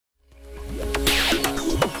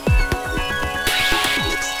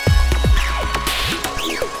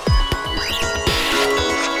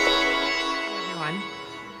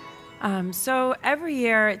So every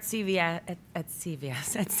year at CES,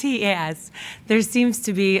 there seems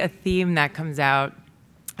to be a theme that comes out.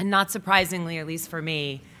 And not surprisingly, at least for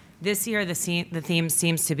me, this year the theme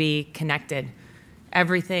seems to be connected.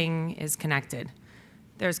 Everything is connected.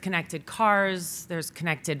 There's connected cars, there's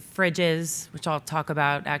connected fridges, which I'll talk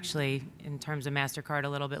about actually in terms of Mastercard a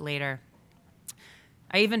little bit later.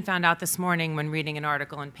 I even found out this morning when reading an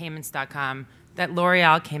article on payments.com that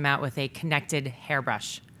L'Oreal came out with a connected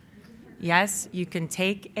hairbrush. Yes, you can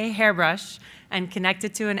take a hairbrush and connect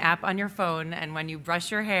it to an app on your phone, and when you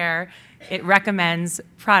brush your hair, it recommends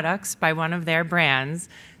products by one of their brands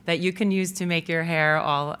that you can use to make your hair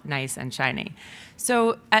all nice and shiny.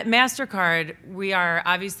 So at Mastercard, we are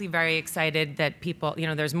obviously very excited that people,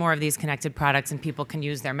 there's more of these connected products and people can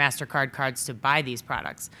use their Mastercard cards to buy these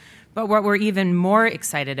products. But what we're even more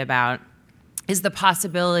excited about is the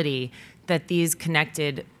possibility that these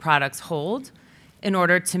connected products hold in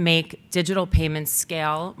order to make digital payments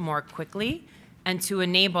scale more quickly and to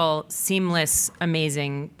enable seamless,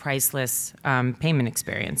 amazing, priceless payment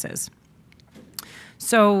experiences.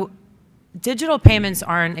 So digital payments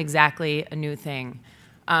aren't exactly a new thing.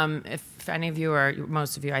 If any of you, or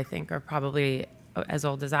most of you, I think, are probably as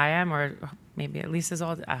old as I am, or maybe at least as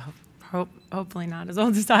old, hopefully not as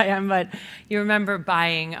old as I am, but you remember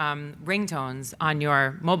buying ringtones on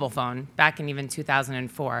your mobile phone back in even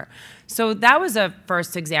 2004. So that was a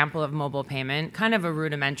first example of mobile payment, kind of a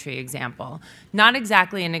rudimentary example. Not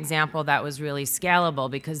exactly an example that was really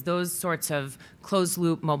scalable because those sorts of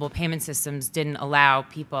closed-loop mobile payment systems didn't allow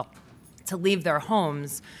people to leave their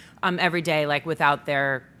homes every day like without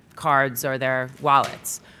their cards or their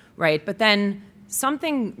wallets, right? But then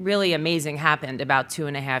something really amazing happened about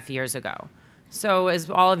 2.5 years ago. So as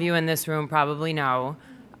all of you in this room probably know,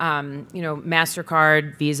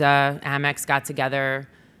 Mastercard, Visa, Amex got together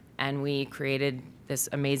and we created this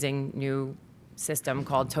amazing new system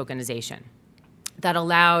called tokenization that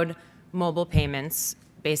allowed mobile payments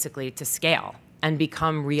basically to scale and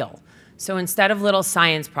become real. So instead of little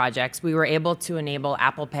science projects, we were able to enable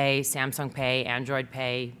Apple Pay, Samsung Pay, Android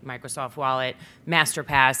Pay, Microsoft Wallet,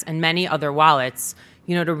 MasterPass, and many other wallets,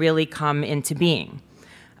 to really come into being.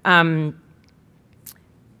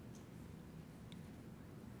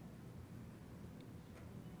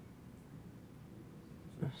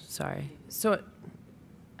 Sorry. So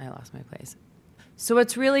I lost my place. So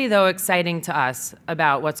what's really, though, exciting to us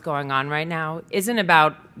about what's going on right now isn't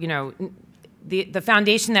about, the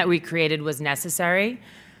foundation that we created was necessary,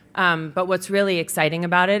 but what's really exciting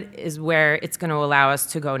about it is where it's going to allow us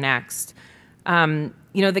to go next. The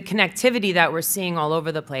connectivity that we're seeing all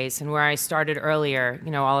over the place and where I started earlier,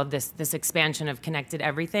 all of this expansion of connected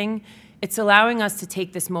everything, it's allowing us to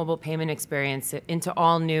take this mobile payment experience into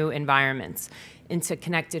all new environments, into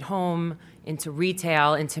connected home, into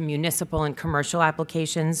retail, into municipal and commercial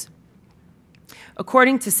applications.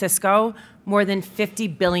 According to Cisco, more than 50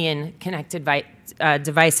 billion connected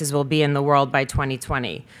devices will be in the world by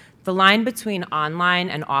 2020. The line between online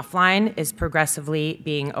and offline is progressively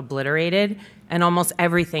being obliterated, and almost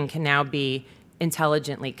everything can now be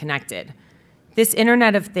intelligently connected. This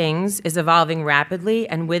Internet of Things is evolving rapidly,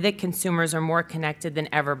 and with it, consumers are more connected than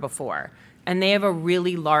ever before. And they have a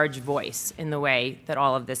really large voice in the way that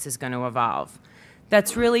all of this is going to evolve.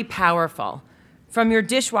 That's really powerful. From your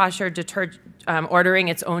dishwasher ordering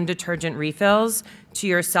its own detergent refills to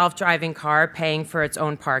your self-driving car paying for its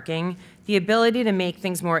own parking, the ability to make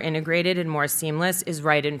things more integrated and more seamless is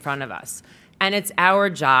right in front of us. And it's our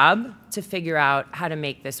job to figure out how to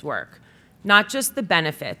make this work. Not just the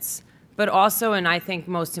benefits, but also, and I think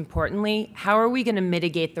most importantly, how are we going to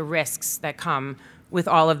mitigate the risks that come with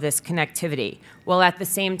all of this connectivity, while at the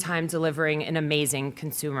same time delivering an amazing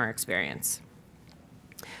consumer experience.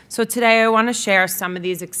 So today I want to share some of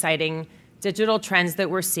these exciting digital trends that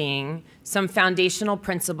we're seeing, some foundational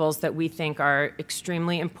principles that we think are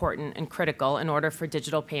extremely important and critical in order for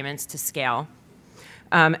digital payments to scale,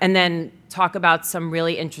 and then talk about some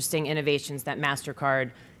really interesting innovations that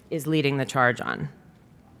Mastercard is leading the charge on.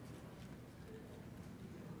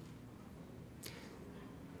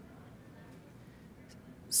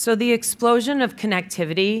 So the explosion of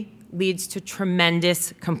connectivity leads to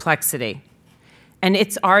tremendous complexity, and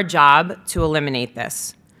it's our job to eliminate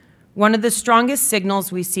this. One of the strongest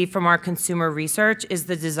signals we see from our consumer research is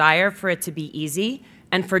the desire for it to be easy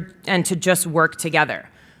and to just work together.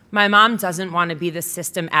 My mom doesn't want to be the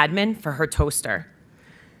system admin for her toaster.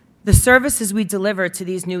 The services we deliver to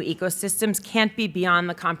these new ecosystems can't be beyond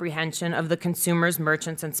the comprehension of the consumers,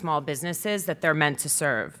 merchants, and small businesses that they're meant to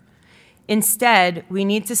serve. Instead, we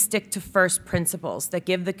need to stick to first principles that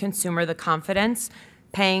give the consumer the confidence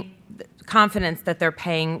confidence that they're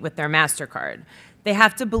paying with their Mastercard. They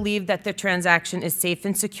have to believe that the transaction is safe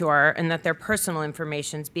and secure and that their personal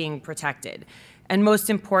information is being protected. And most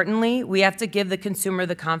importantly, we have to give the consumer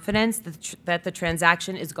the confidence that the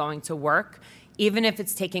transaction is going to work, even if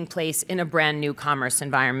it's taking place in a brand new commerce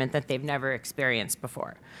environment that they've never experienced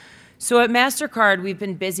before. So at Mastercard, we've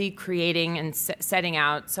been busy creating and setting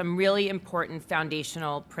out some really important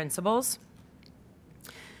foundational principles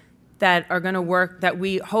that are going to work, that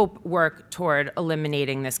we hope work toward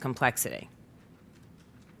eliminating this complexity.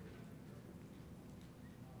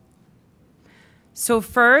 So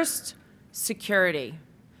first, security.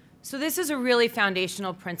 So this is a really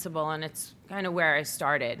foundational principle, and it's kind of where I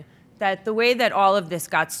started, that the way that all of this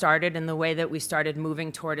got started and the way that we started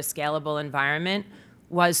moving toward a scalable environment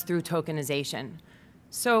was through tokenization.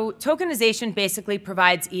 So tokenization basically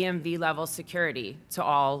provides EMV level security to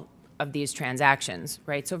all of these transactions,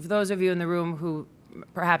 right? So for those of you in the room who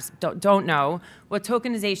perhaps don't know, what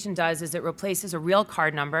tokenization does is it replaces a real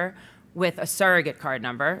card number with a surrogate card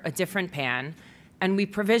number, a different PAN, and we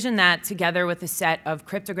provision that together with a set of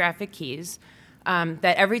cryptographic keys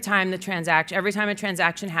that every time a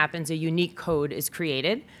transaction happens, a unique code is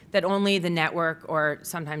created that only the network or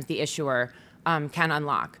sometimes the issuer can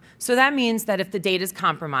unlock. So that means that if the data is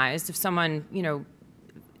compromised, if someone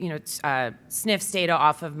sniffs data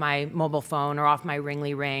off of my mobile phone or off my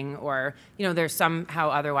Ringly Ring, or there's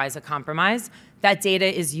somehow otherwise a compromise, that data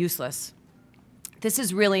is useless. This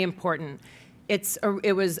is really important. We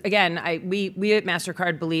at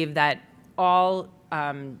Mastercard believe that all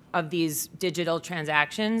of these digital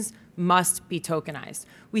transactions must be tokenized.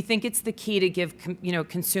 We think it's the key to give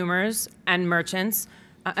consumers and merchants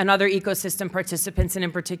and other ecosystem participants, and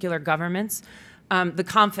in particular governments, the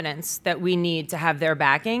confidence that we need to have their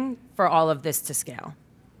backing for all of this to scale.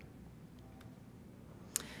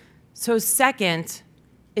 So second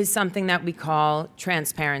is something that we call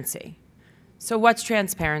transparency. So what's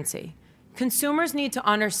transparency? Consumers need to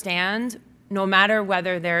understand, no matter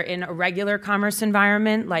whether they're in a regular commerce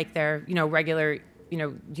environment, like they're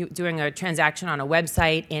doing a transaction on a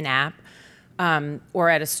website, in-app, or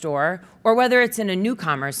at a store, or whether it's in a new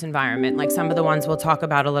commerce environment, like some of the ones we'll talk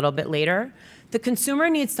about a little bit later, the consumer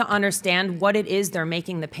needs to understand what it is they're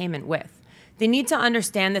making the payment with. They need to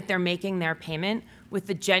understand that they're making their payment with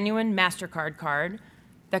the genuine Mastercard card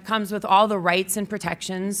that comes with all the rights and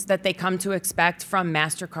protections that they come to expect from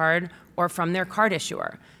Mastercard or from their card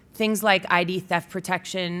issuer. Things like ID theft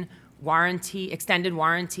protection, warranty, extended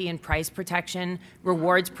warranty and price protection,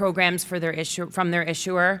 rewards programs for from their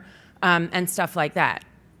issuer, and stuff like that.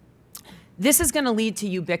 This is going to lead to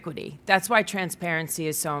ubiquity. That's why transparency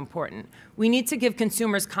is so important. We need to give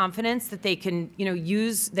consumers confidence that they can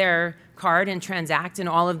use their card and transact in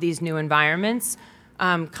all of these new environments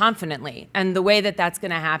confidently. And the way that that's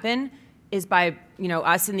going to happen is by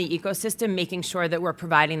us in the ecosystem making sure that we're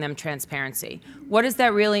providing them transparency. What does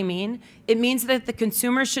that really mean? It means that the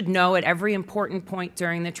consumer should know at every important point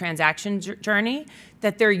during the transaction journey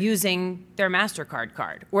that they're using their Mastercard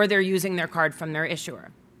card or they're using their card from their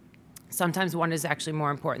issuer. Sometimes one is actually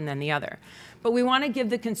more important than the other. But we want to give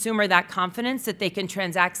the consumer that confidence that they can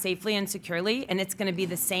transact safely and securely, and it's going to be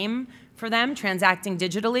the same for them transacting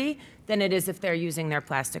digitally than it is if they're using their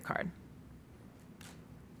plastic card.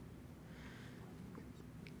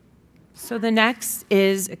 So the next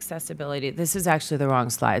is accessibility. This is actually the wrong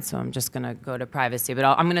slide, so I'm just going to go to privacy, but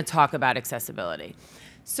I'm going to talk about accessibility.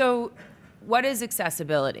 So what is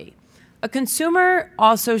accessibility? A consumer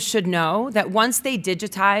also should know that once they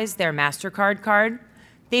digitize their Mastercard card,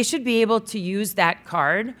 they should be able to use that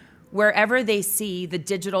card wherever they see the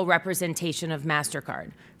digital representation of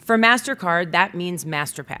Mastercard. For Mastercard, that means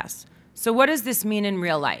MasterPass. So what does this mean in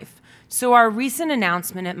real life? So our recent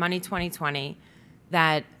announcement at Money 2020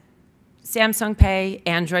 that Samsung Pay,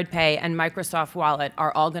 Android Pay, and Microsoft Wallet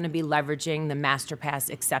are all going to be leveraging the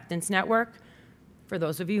Masterpass acceptance network. For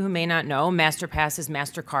those of you who may not know, Masterpass is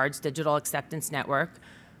Mastercard's digital acceptance network.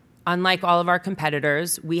 Unlike all of our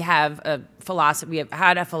competitors, we have a philosophy, we have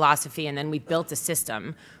had a philosophy, and then we built a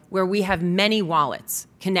system where we have many wallets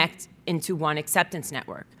connect into one acceptance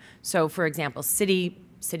network. So for example,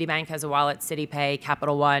 Citibank has a wallet, CitiPay,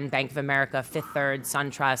 Capital One, Bank of America, Fifth Third,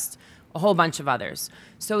 SunTrust, a whole bunch of others.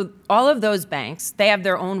 So all of those banks, they have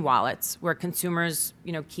their own wallets where consumers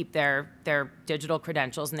keep their digital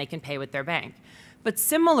credentials and they can pay with their bank. But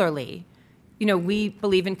similarly, we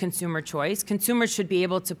believe in consumer choice. Consumers should be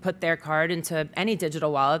able to put their card into any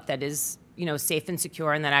digital wallet that is safe and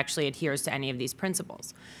secure and that actually adheres to any of these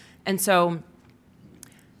principles. And so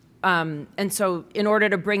in order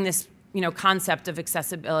to bring this concept of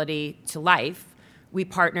accessibility to life, we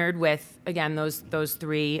partnered with, again, those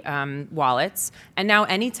three wallets. And now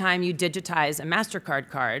anytime you digitize a Mastercard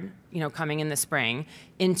card, coming in the spring,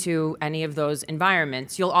 into any of those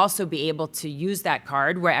environments, you'll also be able to use that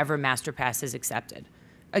card wherever MasterPass is accepted.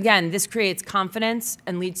 Again, this creates confidence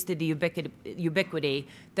and leads to the ubiquity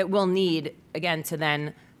that we'll need, again, to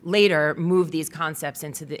then later move these concepts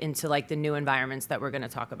into like the new environments that we're going to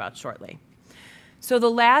talk about shortly. So the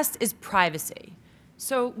last is privacy.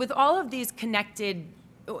 So with all of these connections,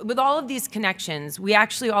 we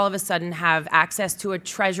actually all of a sudden have access to a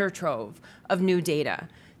treasure trove of new data.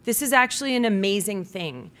 This is actually an amazing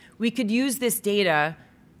thing. We could use this data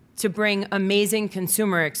to bring amazing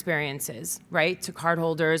consumer experiences, right, to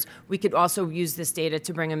cardholders. We could also use this data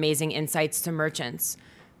to bring amazing insights to merchants.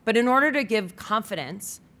 But in order to give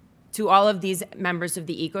confidence to all of these members of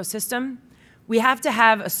the ecosystem, we have to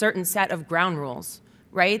have a certain set of ground rules,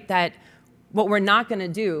 right, that what we're not going to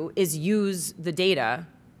do is use the data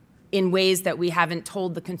in ways that we haven't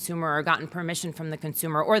told the consumer or gotten permission from the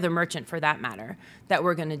consumer or the merchant for that matter, that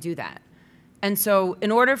we're going to do that. And so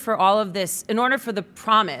in order for all of this, in order for the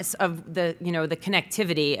promise of the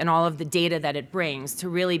connectivity and all of the data that it brings to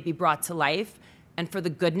really be brought to life, and for the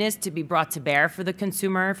goodness to be brought to bear for the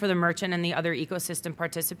consumer, for the merchant, and the other ecosystem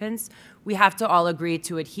participants, we have to all agree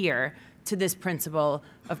to adhere to this principle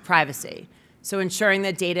of privacy. So ensuring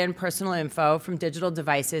that data and personal info from digital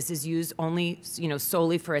devices is used only,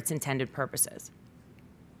 solely for its intended purposes.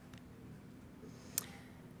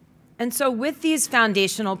 And so with these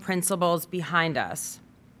foundational principles behind us,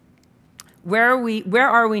 where are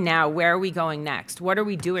we now? Where are we going next? What are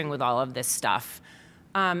we doing with all of this stuff?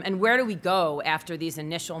 And where do we go after these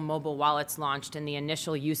initial mobile wallets launched and the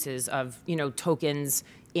initial uses of, tokens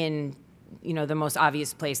in, the most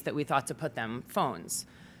obvious place that we thought to put them, phones?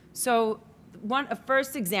 So a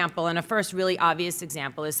first example, and a first really obvious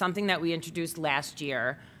example, is something that we introduced last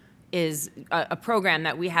year, is a program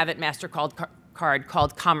that we have at Mastercard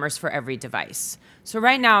called Commerce for Every Device. So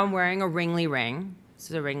right now I'm wearing a Ringly ring. This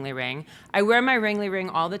is a Ringly ring. I wear my Ringly ring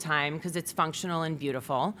all the time because it's functional and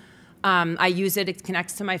beautiful. I use it, it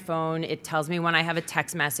connects to my phone, it tells me when I have a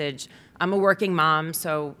text message. I'm a working mom,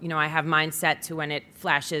 so I have mine set to when it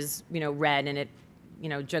flashes red and it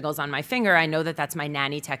jiggles on my finger, I know that that's my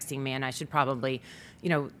nanny texting me, and I should probably,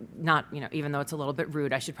 not, even though it's a little bit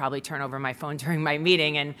rude, I should probably turn over my phone during my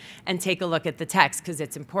meeting and take a look at the text because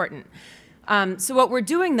it's important. So what we're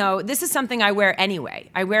doing, though, this is something I wear anyway.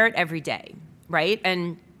 I wear it every day, right?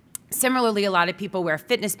 And similarly, a lot of people wear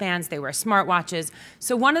fitness bands, they wear smartwatches.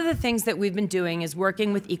 So one of the things that we've been doing is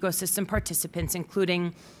working with ecosystem participants,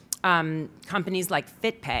 including companies like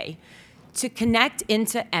FitPay, to connect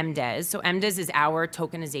into MDES. So MDES is our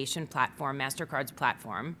tokenization platform, Mastercard's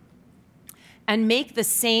platform, and make the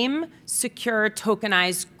same secure,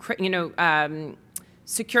 tokenized,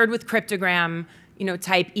 secured with cryptogram,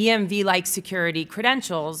 type EMV-like security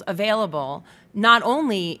credentials available not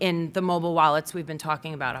only in the mobile wallets we've been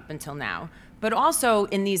talking about up until now, but also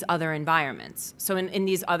in these other environments. So in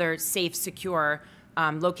these other safe, secure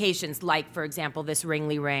locations, like, for example, this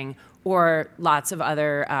Ringly ring, or lots of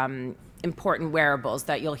other important wearables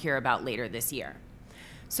that you'll hear about later this year.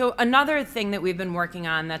 So another thing that we've been working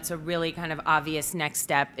on that's a really kind of obvious next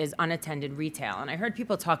step is unattended retail. And I heard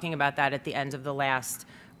people talking about that at the end of the last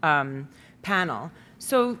panel.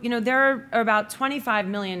 So, there are about 25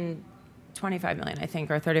 million, I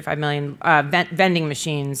think, or 35 million vending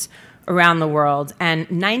machines around the world, and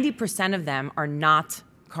 90% of them are not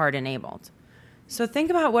card-enabled. So think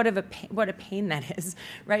about what a pain that is,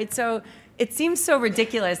 right? So it seems so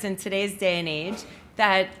ridiculous in today's day and age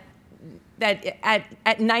that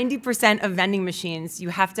at 90% of vending machines, you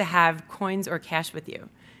have to have coins or cash with you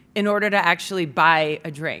in order to actually buy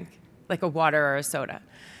a drink, like a water or a soda.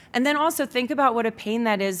 And then also think about what a pain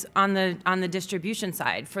that is on the distribution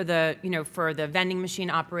side for the vending machine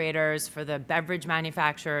operators, for the beverage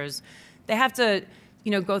manufacturers. They have to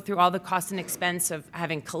go through all the cost and expense of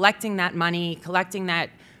collecting that money, collecting that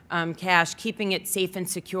cash, keeping it safe and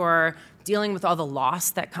secure, dealing with all the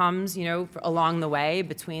loss that comes, along the way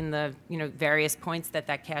between the, various points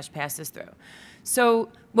that cash passes through. So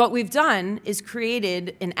what we've done is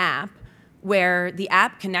created an app where the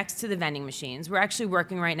app connects to the vending machines. We're actually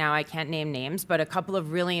working right now, I can't name names, but a couple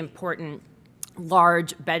of really important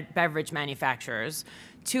large beverage manufacturers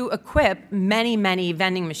to equip many, many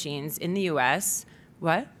vending machines in the US.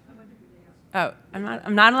 What? Oh,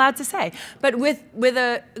 I'm not allowed to say. But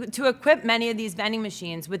to equip many of these vending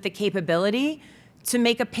machines with the capability to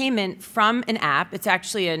make a payment from an app. It's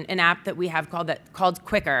actually an app that we have called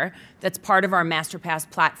Quicker, that's part of our Masterpass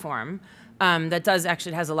platform, that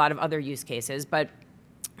actually has a lot of other use cases. But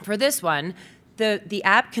for this one, the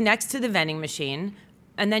app connects to the vending machine,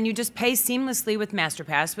 and then you just pay seamlessly with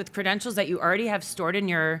MasterPass with credentials that you already have stored in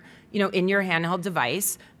your, in your handheld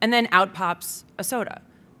device, and then out pops a soda.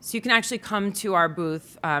 So you can actually come to our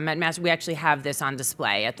booth at Master. We actually have this on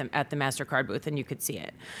display at the Mastercard booth, and you could see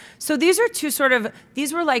it. So these are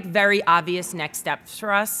these were like very obvious next steps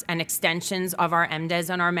for us and extensions of our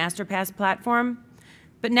MDES on our MasterPass platform.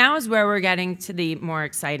 But now is where we're getting to the more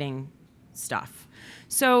exciting stuff.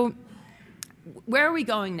 So where are we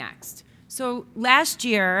going next? So last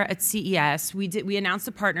year at CES, we announced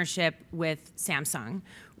a partnership with Samsung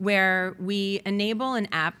where we enable an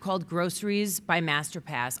app called Groceries by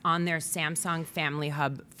MasterPass on their Samsung Family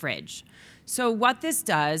Hub fridge. So what this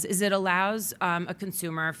does is it allows a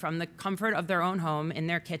consumer from the comfort of their own home in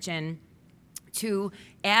their kitchen to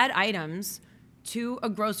add items to a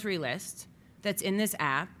grocery list that's in this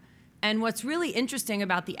app. And what's really interesting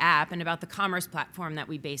about the app and about the commerce platform that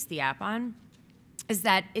we base the app on is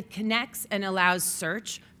that it connects and allows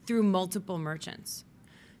search through multiple merchants.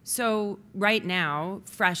 So right now,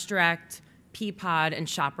 FreshDirect, Peapod, and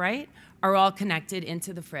ShopRite are all connected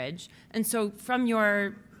into the fridge. And so from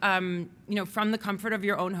your, from the comfort of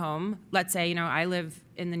your own home, let's say, I live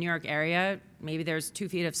in the New York area, maybe there's 2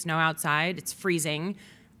 feet of snow outside, it's freezing,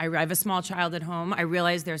 I have a small child at home, I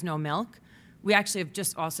realize there's no milk. We actually have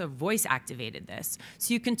just also voice activated this.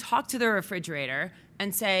 So you can talk to the refrigerator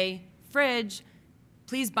and say, fridge,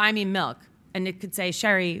 please buy me milk. And it could say,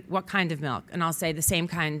 Sherri, what kind of milk? And I'll say the same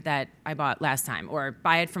kind that I bought last time, or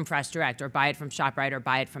buy it from FreshDirect, or buy it from ShopRite, or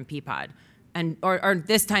buy it from Peapod. Or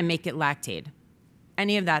this time make it Lactaid.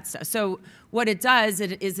 Any of that stuff. So what it does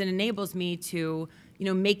is it enables me to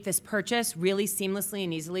make this purchase really seamlessly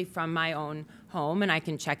and easily from my own home, and I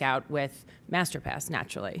can check out with MasterPass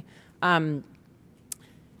naturally.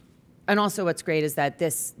 And also what's great is that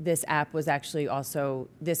this app was actually also,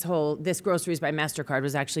 this Groceries by MasterCard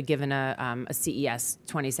was actually given a CES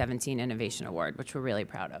 2017 Innovation Award, which we're really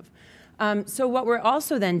proud of. So what we're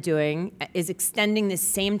also then doing is extending this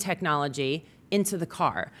same technology into the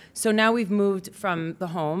car. So now we've moved from the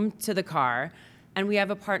home to the car, and we have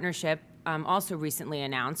a partnership also recently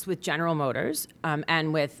announced with General Motors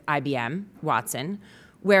and with IBM, Watson,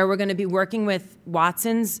 where we're going to be working with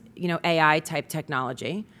Watson's AI-type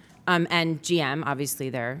technology. And GM, obviously,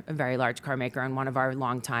 they're a very large car maker and one of our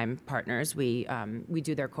longtime partners. We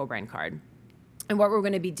do their co-brand card. And what we're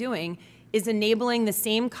going to be doing is enabling the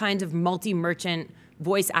same kind of multi-merchant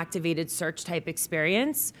voice-activated search type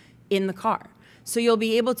experience in the car. So you'll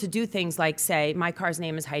be able to do things like say, my car's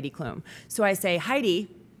name is Heidi Klum. So I say, Heidi,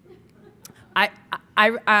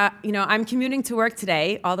 I'm commuting to work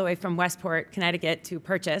today, all the way from Westport, Connecticut, to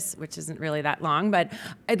Purchase, which isn't really that long, but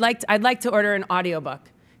I'd like to order an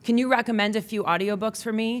audiobook. Can you recommend a few audiobooks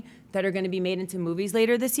for me that are going to be made into movies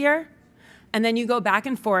later this year? And then you go back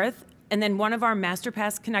and forth, and then one of our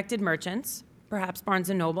MasterPass connected merchants, perhaps Barnes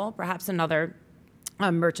 & Noble, perhaps another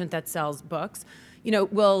merchant that sells books,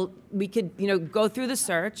 we could go through the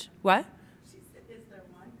search. What? She said, is there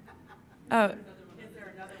one? Oh. Is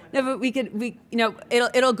there another one? No,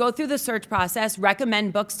 but it'll go through the search process,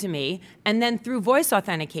 recommend books to me, and then through voice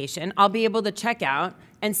authentication, I'll be able to check out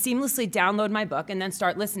and seamlessly download my book and then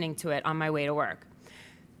start listening to it on my way to work.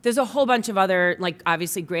 There's a whole bunch of other,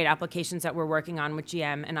 obviously great applications that we're working on with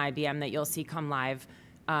GM and IBM that you'll see come live,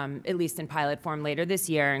 at least in pilot form later this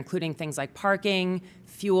year, including things like parking,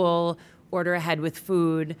 fuel, order ahead with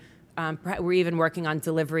food. We're even working on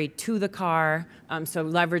delivery to the car, so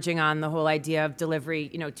leveraging on the whole idea of delivery,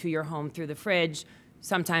 to your home through the fridge.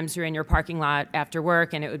 Sometimes you're in your parking lot after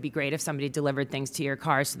work, and it would be great if somebody delivered things to your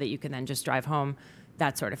car so that you can then just drive home,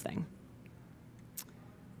 that sort of thing.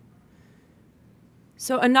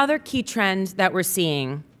 So another key trend that we're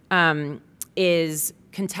seeing is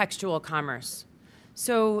contextual commerce.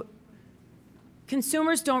 So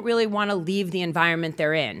consumers don't really want to leave the environment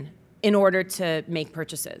they're in order to make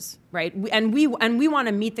purchases, right? And we want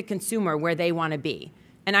to meet the consumer where they want to be.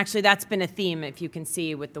 And actually, that's been a theme, if you can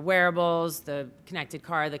see, with the wearables, the connected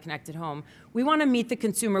car, the connected home. We want to meet the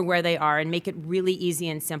consumer where they are and make it really easy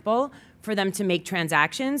and simple for them to make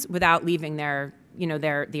transactions without leaving their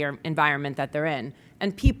environment that they're in.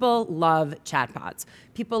 And people love chatbots.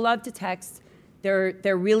 People love to text. They're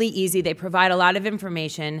really easy. They provide a lot of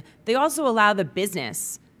information. They also allow the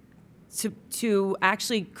business to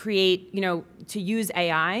actually create, to use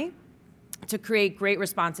AI to create great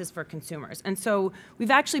responses for consumers. And so we've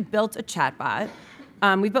actually built a chatbot.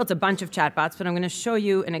 We've built a bunch of chatbots, but I'm going to show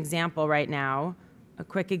you an example right now, a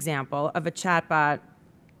quick example of a chatbot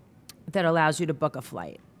that allows you to book a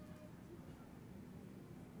flight.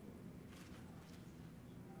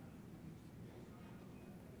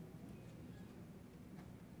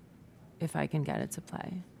 if I can get it to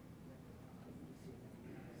play.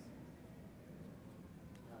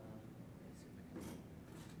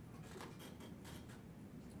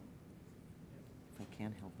 If I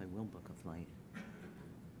can't help, I will book a flight. It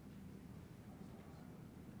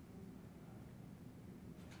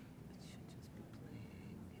should just be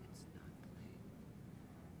playing. It's not playing.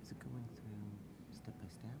 Is it going through step by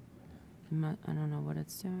step? I don't know what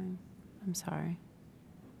it's doing. I'm sorry.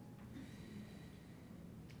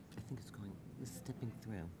 I think it's stepping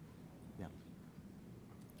through. Yeah.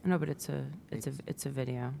 No, but it's a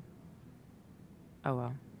video. Oh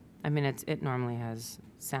well. I mean, it normally has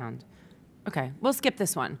sound. Okay, we'll skip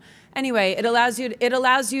this one. Anyway, it allows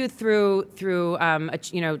you through a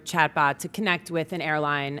chatbot to connect with an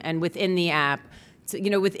airline, and within the app,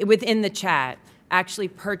 within the chat, actually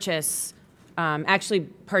purchase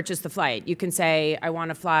the flight. You can say, I want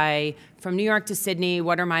to fly from New York to Sydney.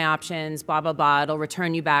 What are my options? Blah blah blah. It'll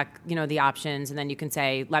return you back the options, and then you can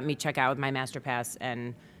say, let me check out with my MasterPass,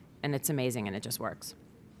 and it's amazing, and it just works.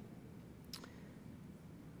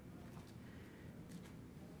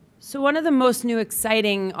 So one of the most new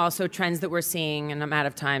exciting also trends that we're seeing, and I'm out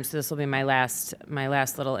of time, so this will be my last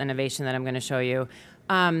little innovation that I'm going to show you,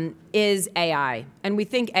 is AI. And we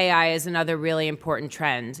think AI is another really important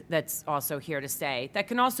trend that's also here to stay. That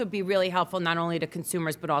can also be really helpful not only to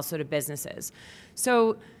consumers but also to businesses.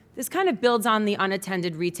 So this kind of builds on the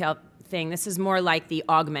unattended retail thing. This is more like the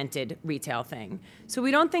augmented retail thing. So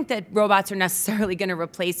we don't think that robots are necessarily going to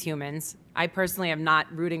replace humans. I personally am not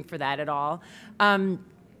rooting for that at all.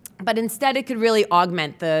 But instead, it could really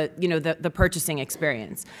augment the purchasing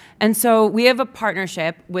experience. And so we have a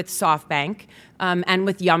partnership with SoftBank and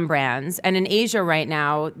with Yum Brands. And in Asia right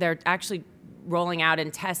now, they're actually rolling out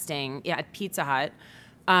and testing at Pizza Hut,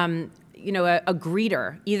 a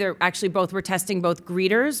greeter. We're testing both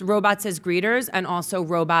greeters, robots as greeters, and also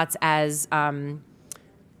robots as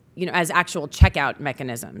as actual checkout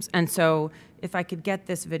mechanisms. And so if I could get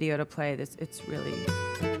this video to play, it's really.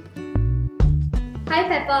 Hi,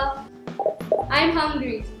 Peppa. I'm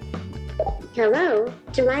hungry. Hello.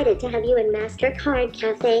 Delighted to have you in Mastercard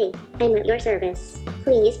Cafe. I'm at your service.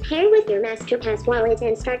 Please pair with your Masterpass wallet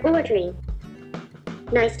and start ordering.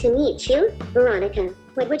 Nice to meet you, Veronica.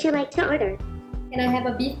 What would you like to order? Can I have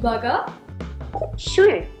a beef burger?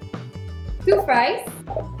 Sure. 2 fries?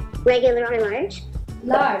 Regular or large?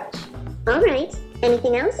 Large. All right.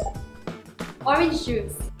 Anything else? Orange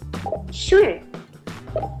juice. Sure.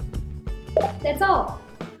 That's all.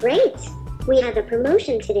 Great. We have a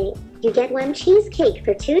promotion today. You get 1 cheesecake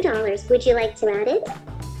for $2. Would you like to add it?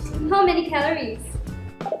 How many calories?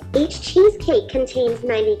 Each cheesecake contains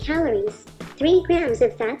 90 calories, 3 grams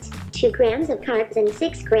of fat, 2 grams of carbs, and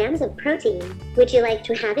 6 grams of protein. Would you like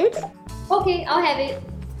to have it? Okay, I'll have it.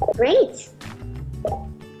 Great.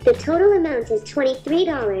 The total amount is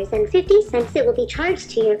 $23.50. It will be charged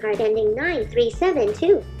to your card ending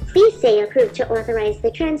 9372. Please say approve to authorize the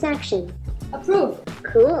transaction. Approve.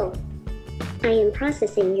 Cool. I am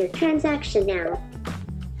processing your transaction now.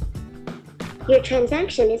 Your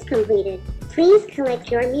transaction is completed. Please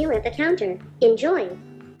collect your meal at the counter. Enjoy.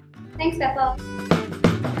 Thanks, Peppa.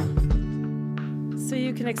 So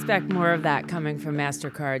you can expect more of that coming from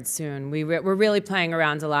MasterCard soon. We're really playing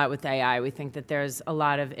around a lot with AI. We think that there's a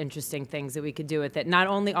lot of interesting things that we could do with it. Not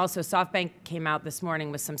only, also SoftBank came out this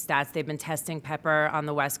morning with some stats. They've been testing Pepper on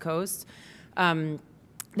the West Coast.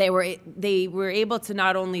 They were able to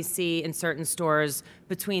not only see in certain stores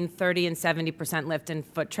between 30 and 70% lift in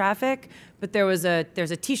foot traffic, but there's a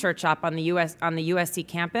T-shirt shop on the USC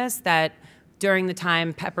campus that during the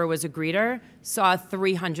time Pepper was a greeter saw a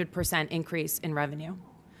 300% increase in revenue.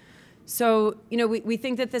 So we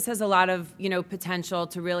think that this has a lot of potential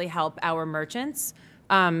to really help our merchants.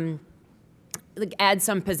 Add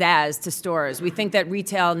some pizzazz to stores. We think that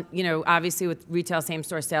retail, obviously with retail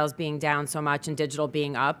same-store sales being down so much and digital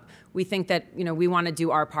being up, we think that, we want to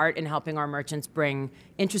do our part in helping our merchants bring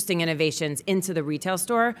interesting innovations into the retail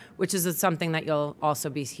store, which is something that you'll also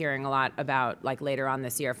be hearing a lot about later on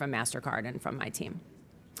this year from MasterCard and from my team.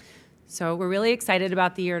 So we're really excited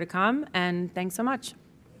about the year to come, and thanks so much.